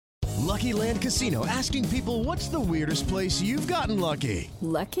Lucky Land Casino, asking people, what's the weirdest place you've gotten lucky?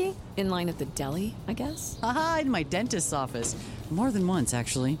 Lucky? In line at the deli, I guess? Aha, in my dentist's office. More than once,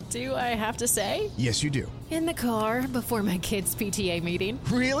 actually. Do I have to say? Yes, you do. In the car before my kids' PTA meeting.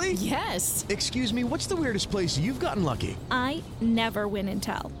 Really? Yes. Excuse me, what's the weirdest place you've gotten lucky? I never win and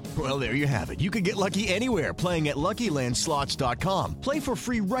tell. Well, there you have it. You can get lucky anywhere, playing at LuckyLandSlots.com. Play for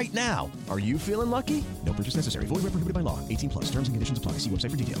free right now. Are you feeling lucky? No purchase necessary. Void where prohibited by law. 18 plus. Terms and conditions apply. See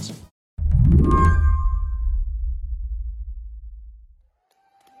website for details.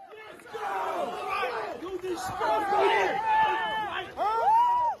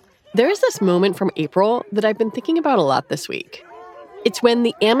 There's this moment from April that I've been thinking about a lot this week. It's when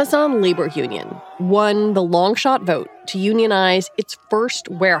the Amazon Labor Union won the long shot vote to unionize its first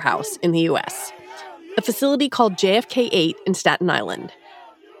warehouse in the U.S., a facility called JFK 8 in Staten Island.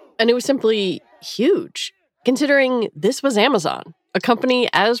 And it was simply huge, considering this was Amazon, a company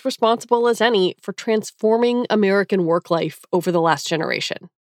as responsible as any for transforming American work life over the last generation.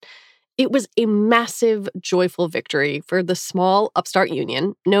 It was a massive, joyful victory for the small upstart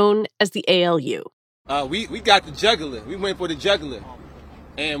union known as the ALU. We got the juggler. We went for the juggler.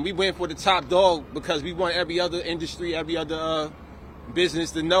 And we went for the top dog because we want every other industry, every other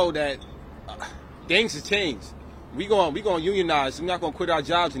business to know that things have changed. We going to unionize. We're not going to quit our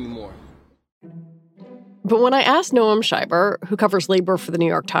jobs anymore. But when I asked Noam Scheiber, who covers labor for the New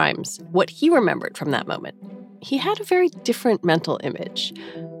York Times, what he remembered from that moment, he had a very different mental image.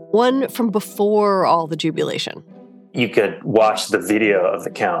 One from before all the jubilation. You could watch the video of the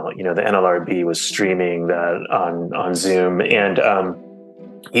count. You know, the NLRB was streaming that on Zoom. And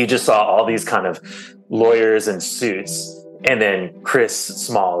you just saw all these kind of lawyers in suits. And then Chris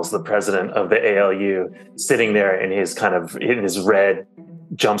Smalls, the president of the ALU, sitting there in his red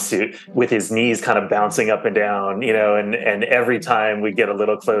jumpsuit with his knees kind of bouncing up and down, you know, and every time we get a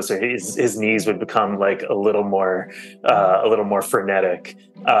little closer, his knees would become like a little more frenetic.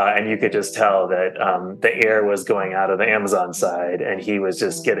 And you could just tell that the air was going out of the Amazon side, and he was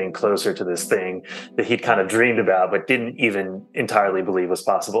just getting closer to this thing that he'd kind of dreamed about, but didn't even entirely believe was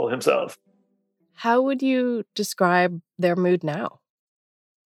possible himself. How would you describe their mood now?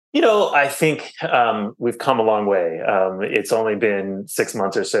 You know, I think we've come a long way. It's only been 6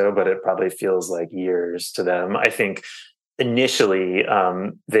 months or so, but it probably feels like years to them. I think initially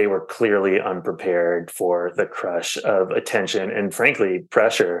they were clearly unprepared for the crush of attention and, frankly,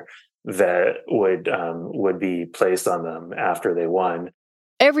 pressure that would be placed on them after they won.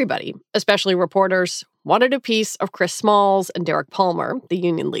 Everybody, especially reporters, wanted a piece of Chris Smalls and Derek Palmer, the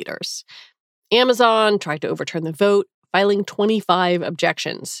union leaders. Amazon tried to overturn the vote, filing 25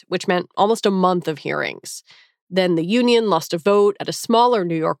 objections, which meant almost a month of hearings. Then the union lost a vote at a smaller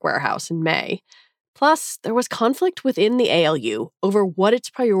New York warehouse in May. Plus, there was conflict within the ALU over what its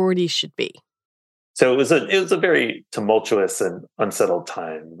priorities should be. So it was a very tumultuous and unsettled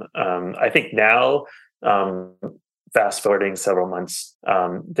time. I think now, fast forwarding several months,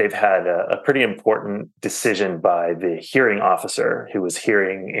 they've had a pretty important decision by the hearing officer who was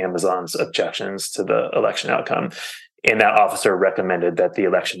hearing Amazon's objections to the election outcome. And that officer recommended that the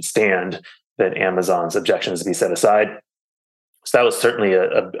election stand, that Amazon's objections be set aside. So that was certainly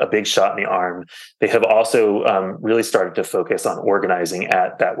a big shot in the arm. They have also really started to focus on organizing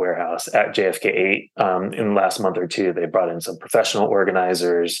at that warehouse at JFK 8. In the last month or two, they brought in some professional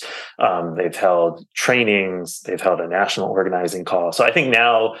organizers. They've held trainings. They've held a national organizing call. So I think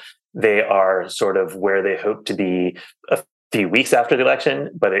now they are sort of where they hope to be a few weeks after the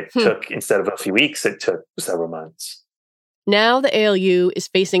election, but it took, instead of a few weeks, it took several months. Now the ALU is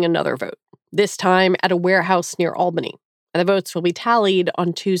facing another vote, this time at a warehouse near Albany, and the votes will be tallied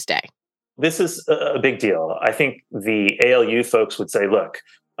on Tuesday. This is a big deal. I think the ALU folks would say, look,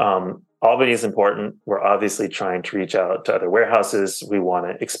 Albany is important. We're obviously trying to reach out to other warehouses. We want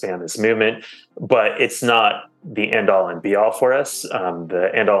to expand this movement, but it's not the end-all and be-all for us.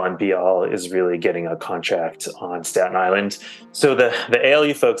 The end-all and be-all is really getting a contract on Staten Island. So the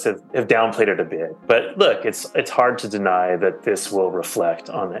ALU folks have downplayed it a bit. But look, it's hard to deny that this will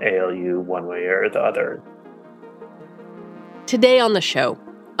reflect on the ALU one way or the other. Today on the show,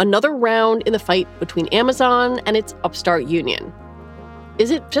 another round in the fight between Amazon and its upstart union. Is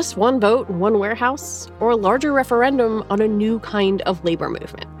it just one vote in one warehouse, or a larger referendum on a new kind of labor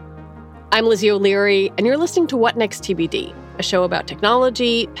movement? I'm Lizzie O'Leary, and you're listening to What Next TBD, a show about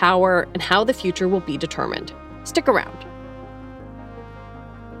technology, power, and how the future will be determined. Stick around.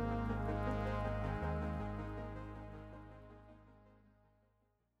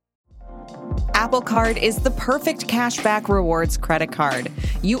 Apple Card is the perfect cashback rewards credit card.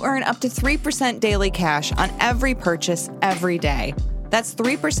 You earn up to 3% daily cash on every purchase every day. That's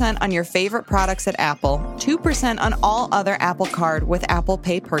 3% on your favorite products at Apple, 2% on all other Apple Card with Apple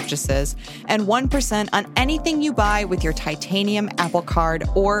Pay purchases, and 1% on anything you buy with your titanium Apple Card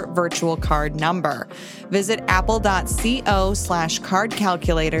or virtual card number. Visit apple.co/card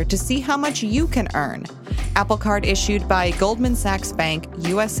calculator to see how much you can earn. Apple Card issued by Goldman Sachs Bank,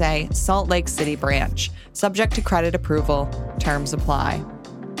 USA, Salt Lake City branch. Subject to credit approval. Terms apply.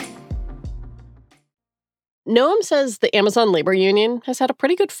 Noam says the Amazon labor union has had a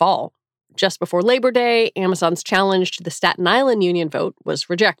pretty good fall. Just before Labor Day, Amazon's challenge to the Staten Island union vote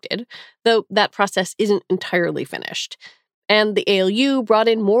was rejected, though that process isn't entirely finished. And the ALU brought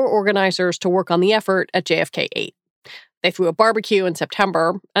in more organizers to work on the effort at JFK 8. They threw a barbecue in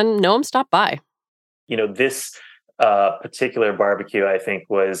September, and Noam stopped by. This particular barbecue, I think,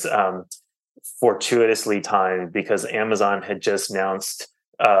 was fortuitously timed because Amazon had just announced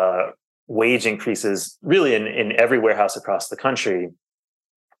wage increases really in every warehouse across the country.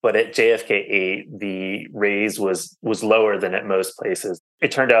 But at JFK 8, the raise was lower than at most places.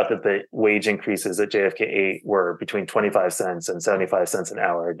 It turned out that the wage increases at JFK 8 were between 25 cents and 75 cents an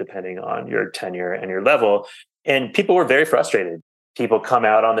hour, depending on your tenure and your level. And people were very frustrated. People come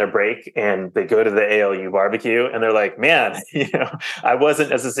out on their break and they go to the ALU barbecue and they're like, man, I wasn't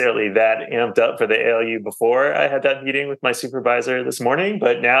necessarily that amped up for the ALU before I had that meeting with my supervisor this morning,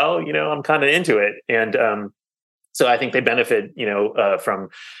 but now, I'm kind of into it. And so I think they benefit, from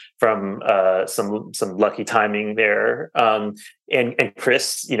some lucky timing there. And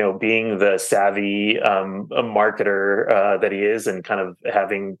Chris, being the savvy marketer that he is and kind of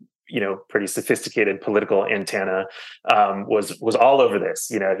having pretty sophisticated political antenna, was all over this.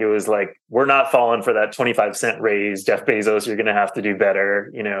 He was like, we're not falling for that 25-cent raise. Jeff Bezos, you're going to have to do better,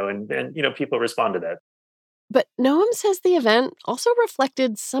 and people respond to that. But Noam says the event also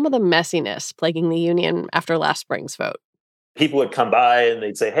reflected some of the messiness plaguing the union after last spring's vote. People would come by and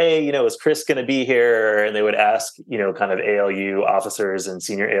they'd say, hey, is Chris going to be here? And they would ask, kind of ALU officers and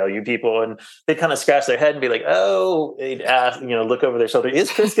senior ALU people. And they'd kind of scratch their head and be like, oh, they'd ask, look over their shoulder. Is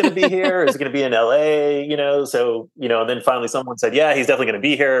Chris going to be here? Or is he going to be in LA? So, and then finally someone said, yeah, he's definitely going to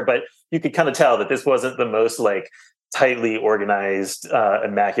be here. But you could kind of tell that this wasn't the most tightly organized,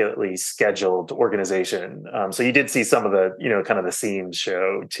 immaculately scheduled organization. So you did see some of the, kind of the seams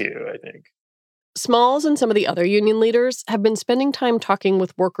show too, I think. Smalls and some of the other union leaders have been spending time talking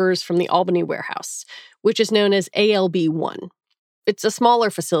with workers from the Albany warehouse, which is known as ALB1. It's a smaller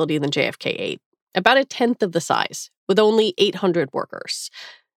facility than JFK 8, about a tenth of the size, with only 800 workers.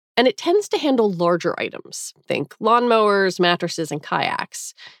 And it tends to handle larger items, think lawnmowers, mattresses, and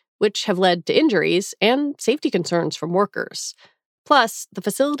kayaks, which have led to injuries and safety concerns from workers. Plus, the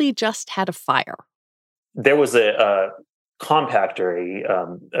facility just had a fire. There was a compactor,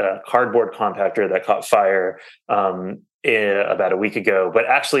 a cardboard compactor that caught fire about a week ago. But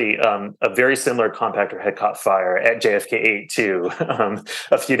actually, a very similar compactor had caught fire at JFK 8 too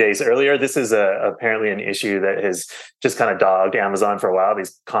a few days earlier. This is apparently an issue that has just kind of dogged Amazon for a while.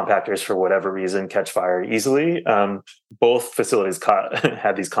 These compactors, for whatever reason, catch fire easily. Both facilities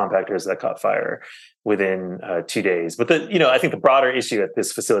had these compactors that caught fire within 2 days. But I think the broader issue at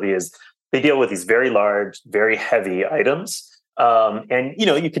this facility is they deal with these very large, very heavy items. And,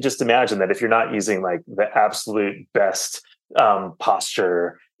 you could just imagine that if you're not using the absolute best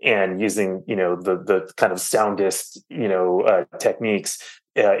posture and using, the kind of soundest, techniques,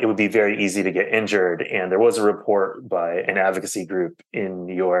 it would be very easy to get injured. And there was a report by an advocacy group in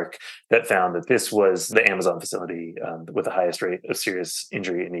New York that found that this was the Amazon facility with the highest rate of serious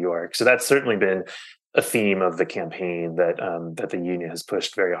injury in New York. So that's certainly been a theme of the campaign that the union has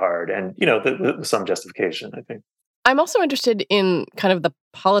pushed very hard, and some justification, I think. I'm also interested in kind of the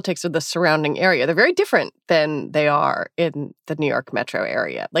politics of the surrounding area. They're very different than they are in the New York metro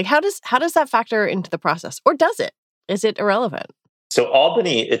area. How does that factor into the process, or does it? Is it irrelevant? So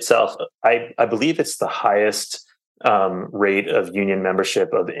Albany itself, I believe it's the highest rate of union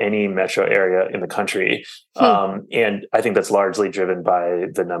membership of any metro area in the country, and I think that's largely driven by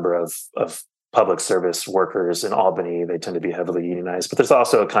the number of public service workers in Albany. They tend to be heavily unionized, but there's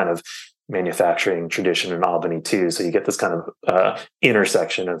also a kind of manufacturing tradition in Albany too. So you get this kind of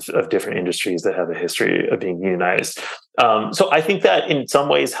intersection of different industries that have a history of being unionized. So I think that in some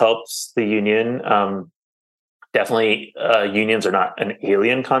ways helps the union. Definitely, unions are not an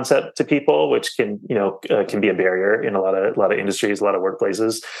alien concept to people, which can be a barrier in a lot of industries, a lot of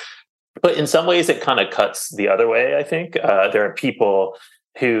workplaces. But in some ways, it kind of cuts the other way. I think there are people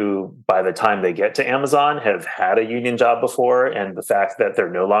who, by the time they get to Amazon, have had a union job before, and the fact that they're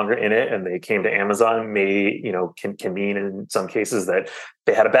no longer in it and they came to Amazon can mean in some cases that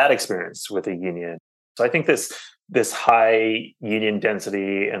they had a bad experience with a union. So I think this this high union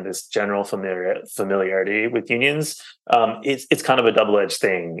density and this general familiarity with unions, it's kind of a double-edged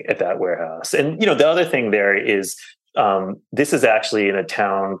thing at that warehouse. And the other thing there is, this is actually in a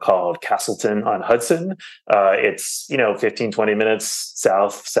town called Castleton on Hudson. It's 15, 20 minutes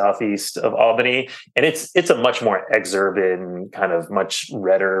southeast of Albany, and it's a much more exurban, kind of much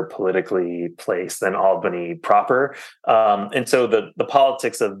redder politically place than Albany proper. And so the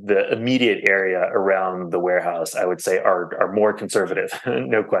politics of the immediate area around the warehouse, I would say, are more conservative,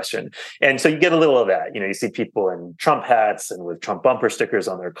 no question. And so you get a little of that. You see people in Trump hats and with Trump bumper stickers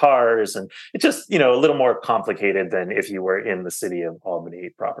on their cars, and it's just a little more complicated than if you were in the city of Albany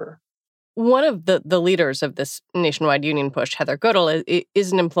proper. One of the leaders of this nationwide union push, Heather Goodall,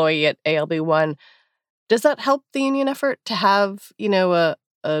 is an employee at ALB1. Does that help the union effort to have,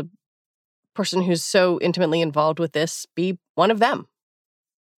 a person who's so intimately involved with this be one of them?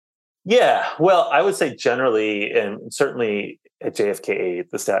 Yeah, well, I would say generally, and certainly at JFK,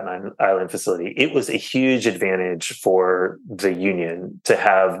 the Staten Island facility, it was a huge advantage for the union to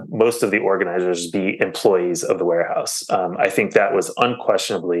have most of the organizers be employees of the warehouse. I think that was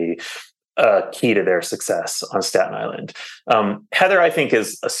unquestionably key to their success on Staten Island. Heather, I think,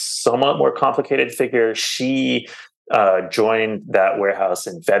 is a somewhat more complicated figure. She joined that warehouse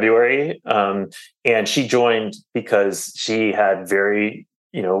in February, and she joined because she had very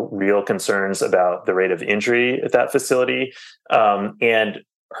real concerns about the rate of injury at that facility. And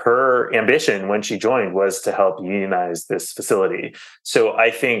her ambition when she joined was to help unionize this facility. So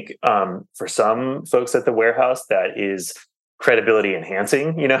I think for some folks at the warehouse, that is credibility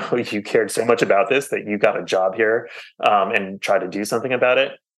enhancing. You cared so much about this that you got a job here and try to do something about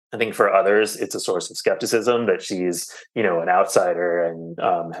it. I think for others, it's a source of skepticism that she's, an outsider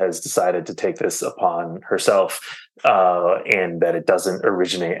and has decided to take this upon herself, and that it doesn't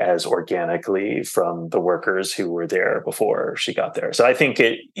originate as organically from the workers who were there before she got there. So I think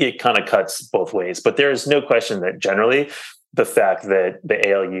it kind of cuts both ways. But there is no question that generally the fact that the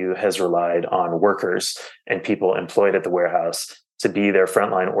ALU has relied on workers and people employed at the warehouse to be their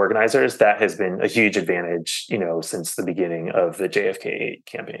frontline organizers, that has been a huge advantage, since the beginning of the JFK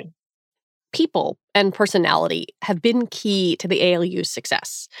campaign. People and personality have been key to the ALU's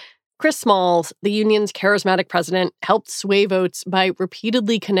success. Chris Smalls, the union's charismatic president, helped sway votes by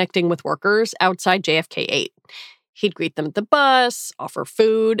repeatedly connecting with workers outside JFK 8. He'd greet them at the bus, offer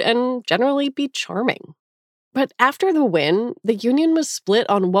food, and generally be charming. But after the win, the union was split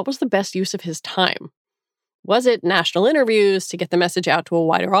on what was the best use of his time. Was it national interviews to get the message out to a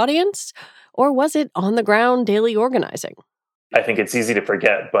wider audience? Or was it on-the-ground daily organizing? I think it's easy to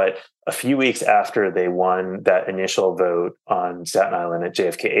forget, but a few weeks after they won that initial vote on Staten Island at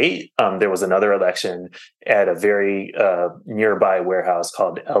JFK 8, there was another election at a very nearby warehouse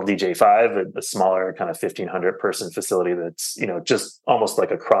called LDJ 5, a smaller kind of 1,500 person facility that's, just almost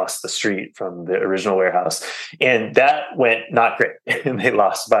like across the street from the original warehouse. And that went not great. And they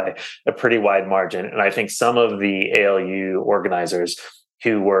lost by a pretty wide margin. And I think some of the ALU organizers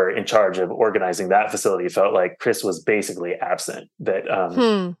who were in charge of organizing that facility felt like Chris was basically absent, that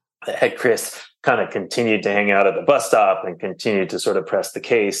had Chris kind of continued to hang out at the bus stop and continued to sort of press the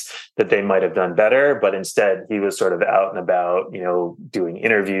case that they might have done better. But instead, he was sort of out and about, doing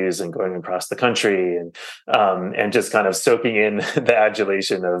interviews and going across the country and just kind of soaking in the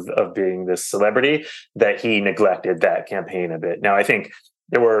adulation of being this celebrity, that he neglected that campaign a bit. Now, I think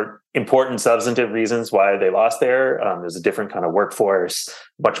there were important substantive reasons why they lost there. There's a different kind of workforce,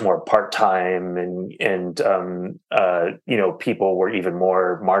 much more part-time, and people were even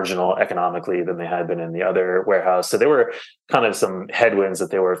more marginal economically than they had been in the other warehouse. So there were kind of some headwinds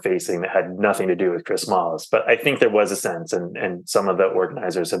that they were facing that had nothing to do with Chris Smalls. But I think there was a sense, and some of the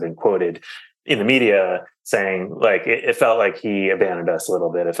organizers have been quoted in the media saying, like, it felt like he abandoned us a little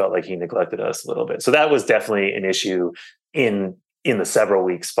bit. It felt like he neglected us a little bit. So that was definitely an issue in the several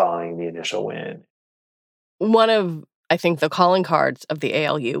weeks following the initial win. One of, I think, the calling cards of the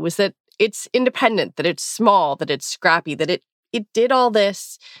ALU was that it's independent, that it's small, that it's scrappy, that it did all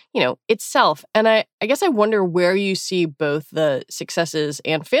this, itself. And I guess I wonder where you see both the successes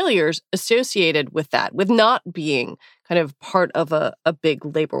and failures associated with that, with not being kind of part of a big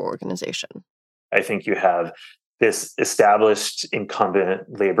labor organization. I think you have this established incumbent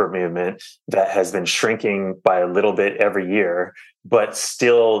labor movement that has been shrinking by a little bit every year, but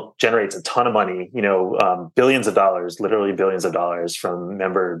still generates a ton of money, billions of dollars, literally billions of dollars from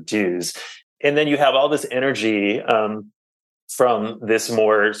member dues. And then you have all this energy from this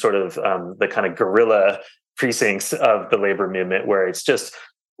more sort of the kind of guerrilla precincts of the labor movement, where it's just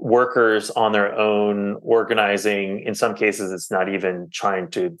workers on their own organizing. In some cases, it's not even trying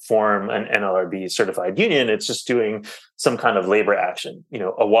to form an NLRB certified union. It's just doing some kind of labor action,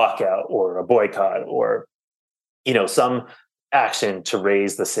 a walkout or a boycott or, some action to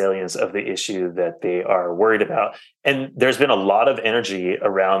raise the salience of the issue that they are worried about. And there's been a lot of energy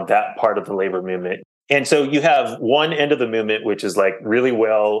around that part of the labor movement. And so you have one end of the movement, which is like really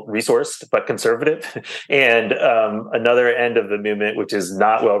well resourced, but conservative, and another end of the movement, which is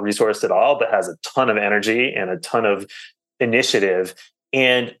not well resourced at all, but has a ton of energy and a ton of initiative.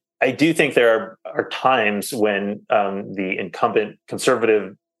 And I do think there are times when the incumbent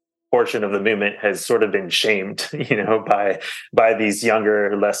conservative portion of the movement has sort of been shamed, by these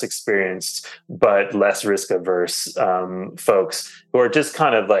younger, less experienced, but less risk averse folks who are just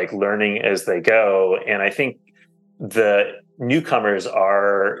kind of like learning as they go. And I think the newcomers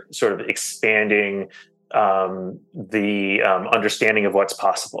are sort of expanding the understanding of what's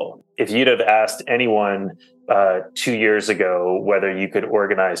possible. If you'd have asked anyone 2 years ago whether you could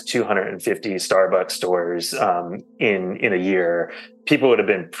organize 250 Starbucks stores in a year, people would have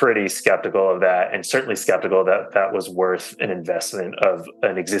been pretty skeptical of that, and certainly skeptical that that was worth an investment of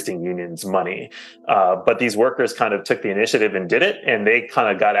an existing union's money. But these workers kind of took the initiative and did it, and they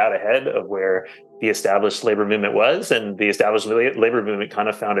kind of got out ahead of where the established labor movement was, and the established labor movement kind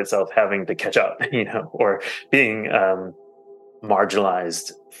of found itself having to catch up, or being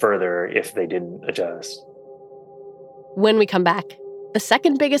marginalized further if they didn't adjust. When we come back, the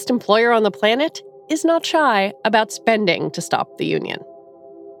second biggest employer on the planet is not shy about spending to stop the union.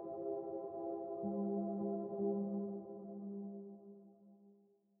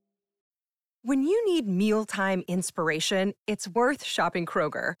 When you need mealtime inspiration, it's worth shopping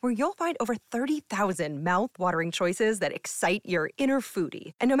Kroger, where you'll find over 30,000 mouth-watering choices that excite your inner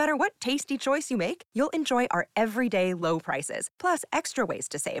foodie. And no matter what tasty choice you make, you'll enjoy our everyday low prices, plus extra ways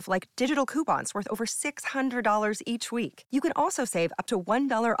to save, like digital coupons worth over $600 each week. You can also save up to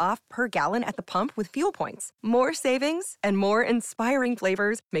 $1 off per gallon at the pump with fuel points. More savings and more inspiring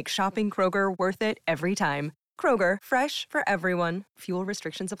flavors make shopping Kroger worth it every time. Kroger, fresh for everyone. Fuel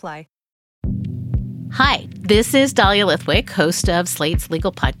restrictions apply. Hi, this is Dahlia Lithwick, host of Slate's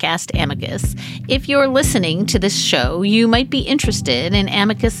legal podcast, Amicus. If you're listening to this show, you might be interested in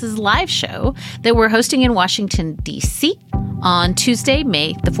Amicus's live show that we're hosting in Washington, D.C. on Tuesday,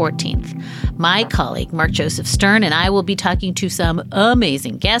 May the 14th. My colleague, Mark Joseph Stern, and I will be talking to some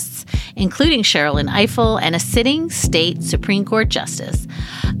amazing guests, including Sherrilyn Ifill and a sitting state Supreme Court justice,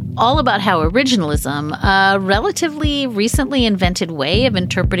 all about how originalism, a relatively recently invented way of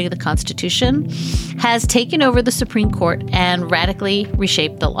interpreting the Constitution, has taken over the Supreme Court and radically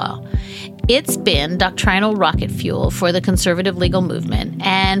reshaped the law. It's been doctrinal rocket fuel for the conservative legal movement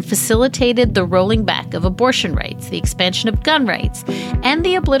and facilitated the rolling back of abortion rights, the expansion of gun rights, and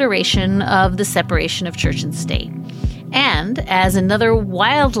the obliteration of the separation of church and state. And as another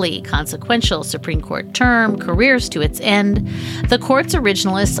wildly consequential Supreme Court term careers to its end, the court's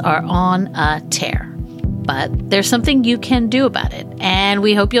originalists are on a tear. But there's something you can do about it, and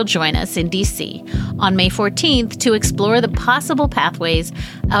we hope you'll join us in D.C. on May 14th to explore the possible pathways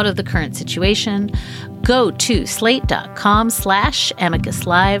out of the current situation. Go to slate.com/Amicus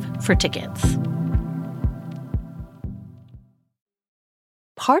Live for tickets.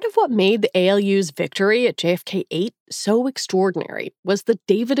 Part of what made the ALU's victory at JFK 8 so extraordinary was the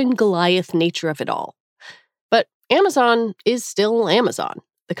David and Goliath nature of it all. But Amazon is still Amazon.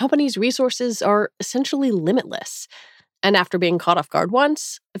 The company's resources are essentially limitless. And after being caught off guard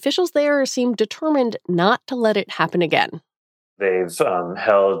once, officials there seem determined not to let it happen again. They've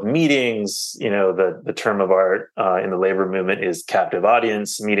held meetings. The term of art in the labor movement is captive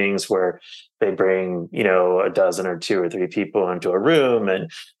audience meetings, where they bring, a dozen or two or three people into a room, and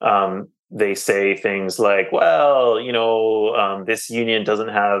they say things like, well, this union doesn't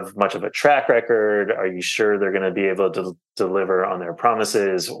have much of a track record. Are you sure they're going to be able to deliver on their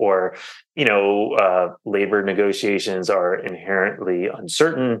promises? Or, labor negotiations are inherently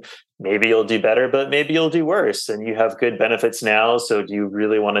uncertain. Maybe you'll do better, but maybe you'll do worse. And you have good benefits now. So do you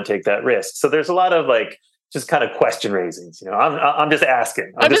really want to take that risk? So there's a lot of just kind of question raisings. I'm just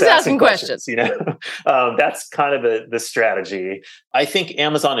asking. I'm just asking questions. That's kind of the strategy. I think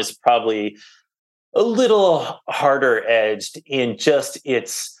Amazon is probably a little harder edged in just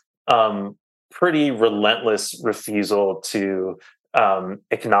its pretty relentless refusal to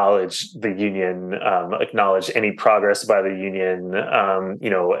acknowledge the union, acknowledge any progress by the union.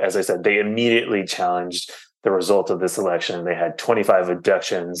 As I said, they immediately challenged the result of this election. They had 25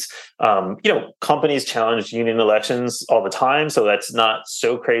 objections. Companies challenge union elections all the time, so that's not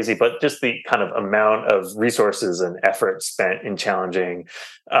so crazy, but just the kind of amount of resources and effort spent in challenging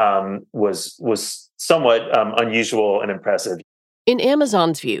was somewhat unusual and impressive. In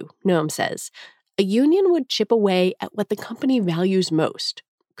Amazon's view, Noam says, a union would chip away at what the company values most: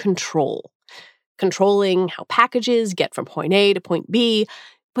 control. Controlling how packages get from point A to point B,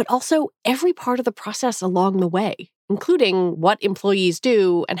 but also every part of the process along the way, including what employees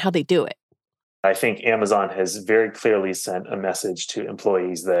do and how they do it. I think Amazon has very clearly sent a message to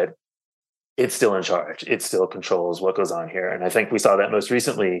employees that it's still in charge. It still controls what goes on here. And I think we saw that most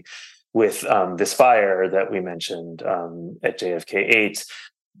recently with this fire that we mentioned at JFK 8.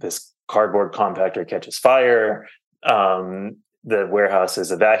 This cardboard compactor catches fire. The warehouse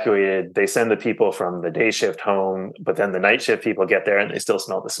is evacuated. They send the people from the day shift home, but then the night shift people get there and they still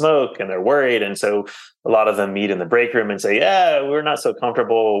smell the smoke and they're worried. And so a lot of them meet in the break room and say, yeah, we're not so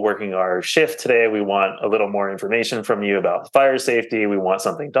comfortable working our shift today. We want a little more information from you about fire safety. We want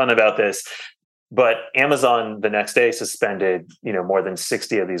something done about this. But Amazon the next day suspended, more than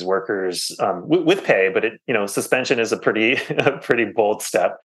 60 of these workers with pay. But suspension is a pretty bold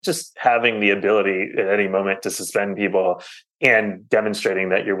step. Just having the ability at any moment to suspend people and demonstrating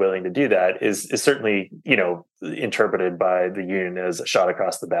that you're willing to do that is certainly, interpreted by the union as a shot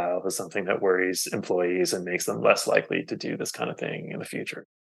across the bow, as something that worries employees and makes them less likely to do this kind of thing in the future.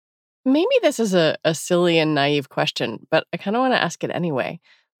 Maybe this is a silly and naive question, but I kind of want to ask it anyway.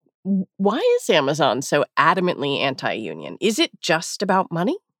 Why is Amazon so adamantly anti-union? Is it just about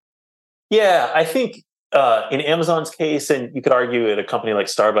money? Yeah, I think in Amazon's case, and you could argue at a company like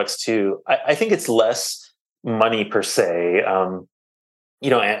Starbucks too, I think it's less money per se.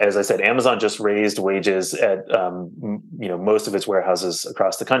 As I said, Amazon just raised wages at most of its warehouses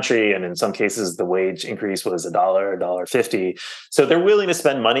across the country, and in some cases, the wage increase was $1.50. So they're willing to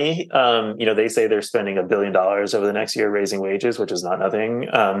spend money. They say they're spending $1 billion over the next year raising wages, which is not nothing.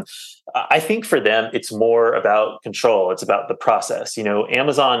 I think for them, it's more about control. It's about the process.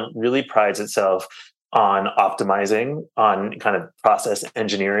 Amazon really prides itself on optimizing, on kind of process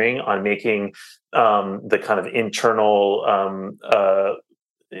engineering, on making the kind of internal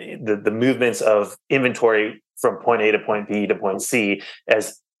the movements of inventory from point A to point B to point C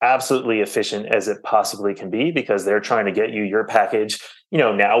as absolutely efficient as it possibly can be, because they're trying to get you your package,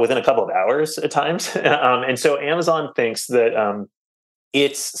 now within a couple of hours at times. And so Amazon thinks that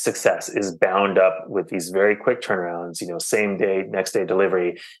its success is bound up with these very quick turnarounds, same day, next day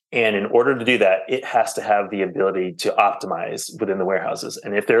delivery. And in order to do that, it has to have the ability to optimize within the warehouses.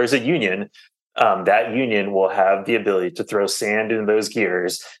 And if there is a union, that union will have the ability to throw sand in those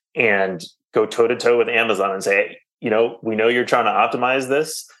gears and go toe to toe with Amazon and say, we know you're trying to optimize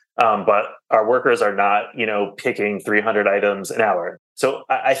this, but our workers are not, picking 300 items an hour. So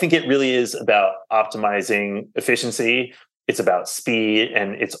I think it really is about optimizing efficiency. It's about speed,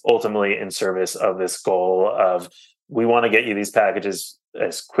 and it's ultimately in service of this goal of, we want to get you these packages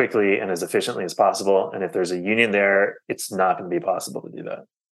as quickly and as efficiently as possible. And if there's a union there, it's not going to be possible to do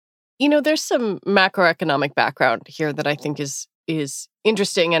that. There's some macroeconomic background here that I think is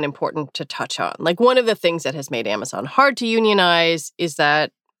interesting and important to touch on. Like, one of the things that has made Amazon hard to unionize is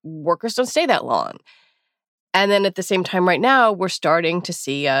that workers don't stay that long. And then at the same time, right now, we're starting to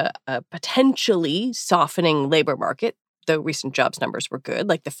see a potentially softening labor market, though recent jobs numbers were good.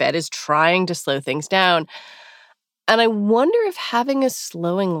 Like, the Fed is trying to slow things down. And I wonder if having a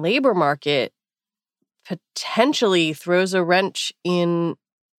slowing labor market potentially throws a wrench in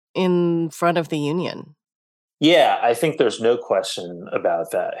front of the union. Yeah, I think there's no question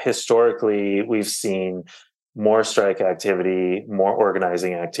about that. Historically, we've seen more strike activity, more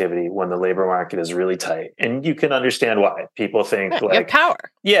organizing activity when the labor market is really tight. And you can understand why. People think you have power.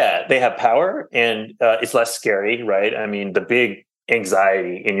 Yeah, they have power, and it's less scary, right? I mean, the big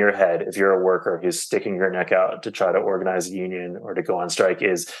anxiety in your head, if you're a worker who's sticking your neck out to try to organize a union or to go on strike,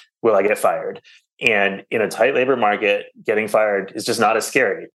 is, will I get fired? And in a tight labor market, getting fired is just not as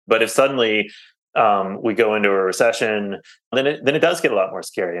scary. But if suddenly we go into a recession, then it does get a lot more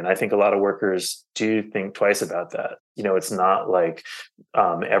scary. And I think a lot of workers do think twice about that. It's not like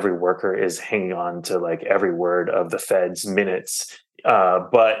every worker is hanging on to like every word of the Fed's minutes.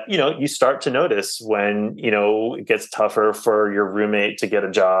 But you start to notice when, it gets tougher for your roommate to get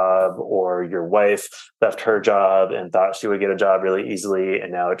a job, or your wife left her job and thought she would get a job really easily,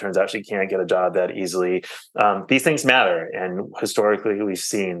 and now it turns out she can't get a job that easily. These things matter. And historically, we've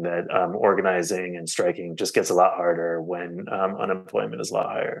seen that organizing and striking just gets a lot harder when unemployment is a lot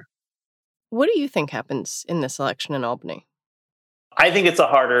higher. What do you think happens in this election in Albany? I think it's a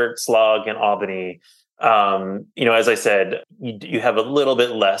harder slog in Albany as I said, you have a little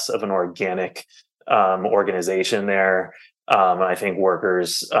bit less of an organic organization there. I think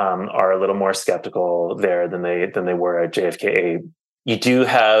workers are a little more skeptical there than they were at JFK. You do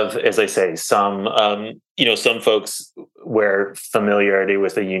have, as I say, some folks where familiarity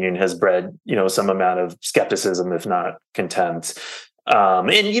with the union has bred, some amount of skepticism, if not contempt.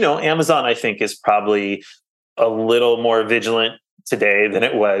 Amazon, I think, is probably a little more vigilant today than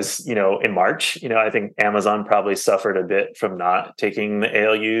it was, in March. I think Amazon probably suffered a bit from not taking the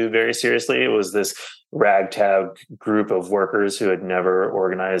ALU very seriously. It was this ragtag group of workers who had never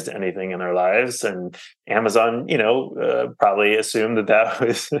organized anything in their lives, and Amazon, probably assumed that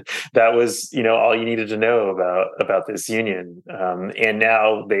was all you needed to know about this union. And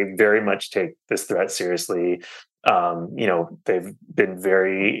now they very much take this threat seriously. They've been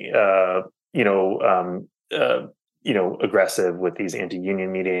very, aggressive with these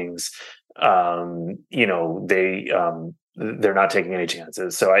anti-union meetings. They're not taking any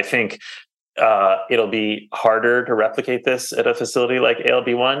chances. So I think it'll be harder to replicate this at a facility like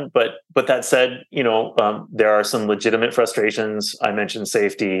ALB1. But that said, there are some legitimate frustrations. I mentioned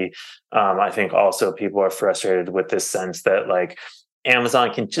safety. I think also people are frustrated with this sense that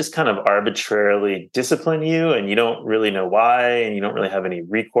Amazon can just kind of arbitrarily discipline you and you don't really know why, and you don't really have any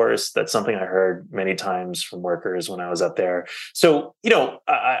recourse. That's something I heard many times from workers when I was up there. So,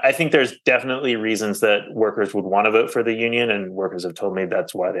 I think there's definitely reasons that workers would want to vote for the union, and workers have told me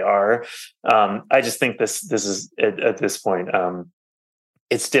that's why they are. I just think this is at this point,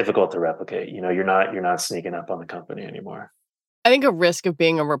 it's difficult to replicate. You're not sneaking up on the company anymore. I think a risk of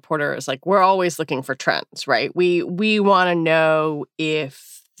being a reporter is we're always looking for trends, right? We want to know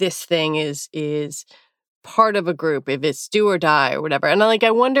if this thing is part of a group, if it's do or die or whatever. And I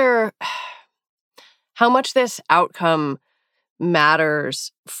wonder how much this outcome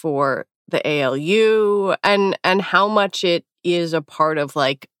matters for the ALU and how much it is a part of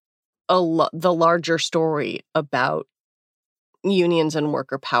the larger story about unions and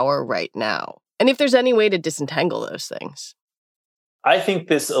worker power right now. And if there's any way to disentangle those things. I think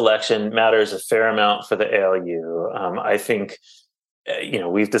this election matters a fair amount for the ALU. I think,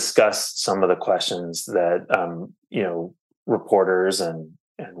 we've discussed some of the questions that, reporters and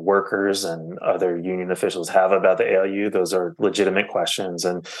workers and other union officials have about the ALU. Those are legitimate questions.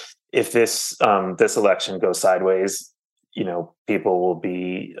 And if this election goes sideways, people will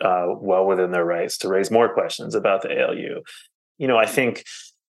be well within their rights to raise more questions about the ALU. I think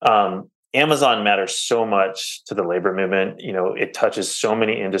Amazon matters so much to the labor movement. It touches so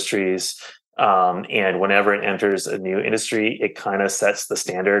many industries. And whenever it enters a new industry, it kind of sets the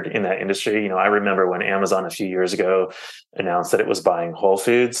standard in that industry. I remember when Amazon a few years ago announced that it was buying Whole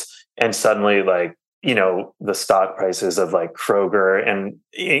Foods, and suddenly the stock prices of Kroger and,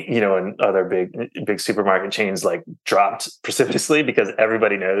 and other big supermarket chains dropped precipitously, because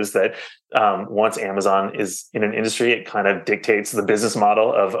everybody knows that once Amazon is in an industry, it kind of dictates the business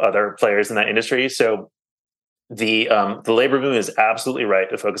model of other players in that industry. So the labor movement is absolutely right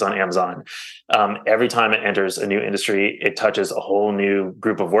to focus on Amazon. Every time it enters a new industry, it touches a whole new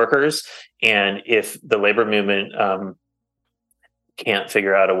group of workers. And if the labor movement can't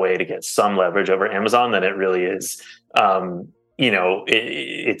figure out a way to get some leverage over Amazon, then it really is,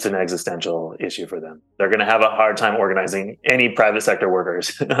 it's an existential issue for them. They're going to have a hard time organizing any private sector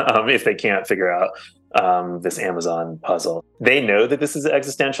workers if they can't figure out this Amazon puzzle. They know that this is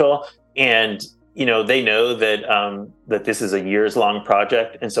existential, and they know that this is a years-long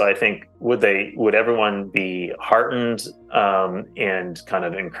project. And so I think would everyone be heartened and kind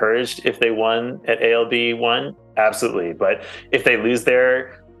of encouraged if they won at ALB 1? Absolutely. But if they lose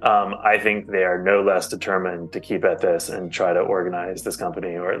there, I think they are no less determined to keep at this and try to organize this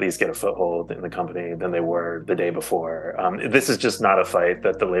company, or at least get a foothold in the company, than they were the day before. This is just not a fight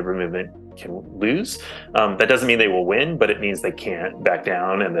that the labor movement can lose. That doesn't mean they will win, but it means they can't back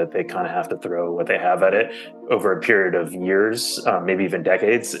down, and that they kind of have to throw what they have at it over a period of years, maybe even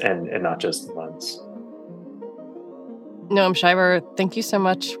decades, and not just months. Noam Scheiber, thank you so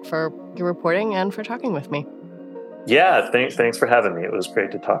much for your reporting and for talking with me. Yeah, thanks for having me. It was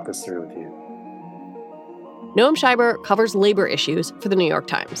great to talk this through with you. Noam Scheiber covers labor issues for the New York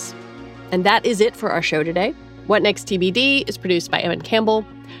Times. And that is it for our show today. What Next TBD is produced by Evan Campbell.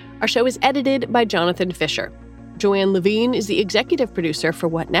 Our show is edited by Jonathan Fisher. Joanne Levine is the executive producer for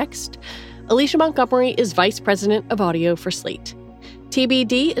What Next. Alicia Montgomery is vice president of audio for Slate.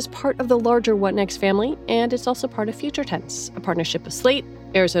 TBD is part of the larger What Next family, and it's also part of Future Tense, a partnership of Slate,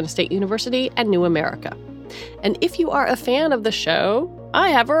 Arizona State University, and New America. And if you are a fan of the show, I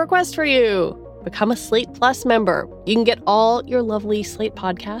have a request for you. Become a Slate Plus member. You can get all your lovely Slate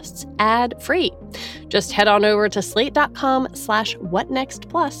podcasts ad-free. Just head on over to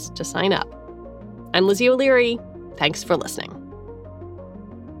slate.com/whatnextplus to sign up. I'm Lizzie O'Leary. Thanks for listening.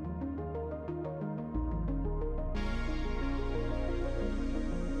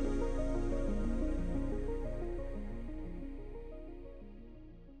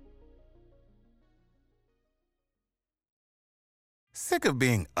 Sick of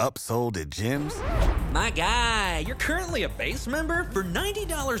being upsold at gyms? My guy, you're currently a base member? For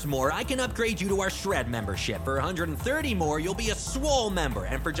 $90 more, I can upgrade you to our Shred membership. For $130 more, you'll be a Swole member.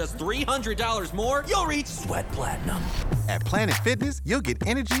 And for just $300 more, you'll reach Sweat Platinum. At Planet Fitness, you'll get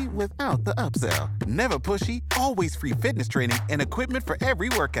energy without the upsell. Never pushy, always free fitness training and equipment for every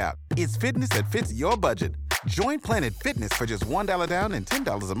workout. It's fitness that fits your budget. Join Planet Fitness for just $1 down and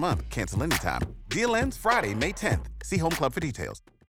 $10 a month. Cancel anytime. Deal ends Friday, May 10th. See Home Club for details.